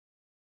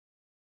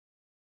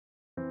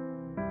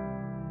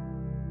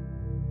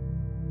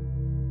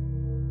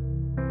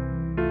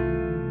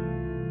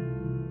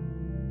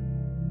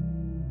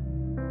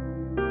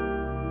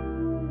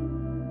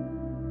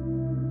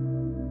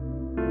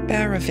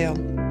Bowraville,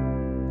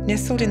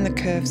 nestled in the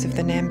curves of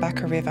the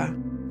Nambucca River,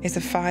 is a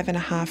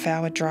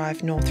 5.5-hour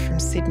drive north from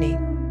Sydney.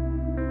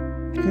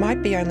 It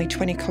might be only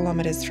 20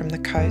 kilometres from the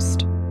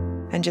coast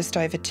and just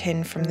over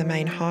 10 from the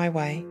main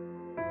highway,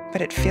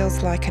 but it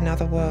feels like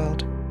another world.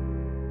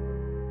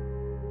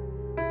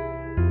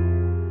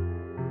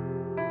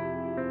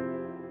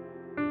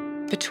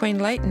 Between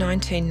late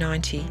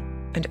 1990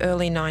 and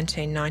early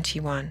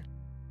 1991,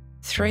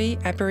 3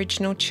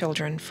 Aboriginal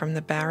children from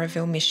the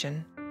Bowraville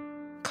mission,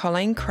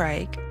 Colleen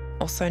Craig,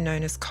 also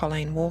known as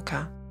Colleen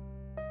Walker,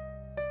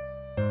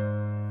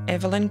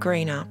 Evelyn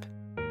Greenup,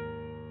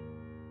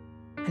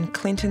 and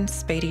Clinton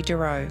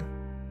Speedy-Duroux,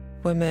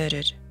 were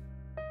murdered.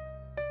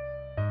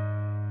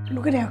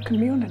 Look at our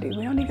community.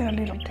 We only got a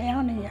little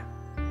town here.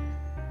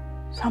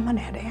 Someone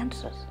had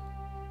answers.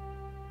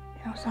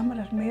 You know, someone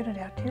has murdered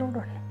our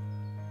children.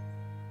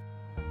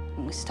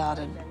 We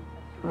started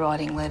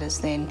writing letters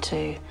then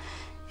to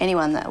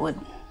anyone that would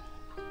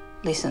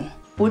listen.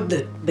 Would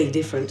it be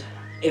different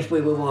if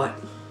we were white?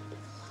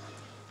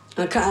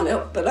 I can't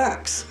help but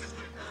ask,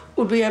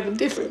 would we have a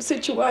different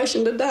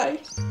situation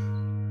today?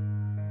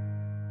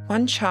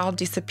 One child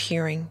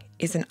disappearing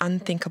is an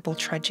unthinkable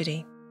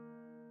tragedy.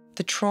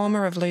 The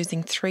trauma of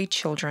losing 3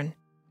 children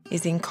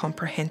is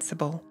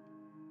incomprehensible,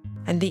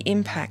 and the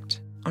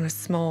impact on a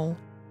small,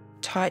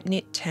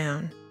 tight-knit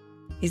town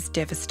is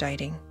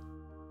devastating.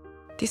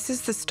 This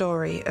is the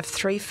story of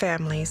 3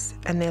 families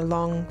and their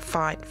long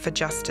fight for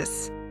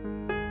justice.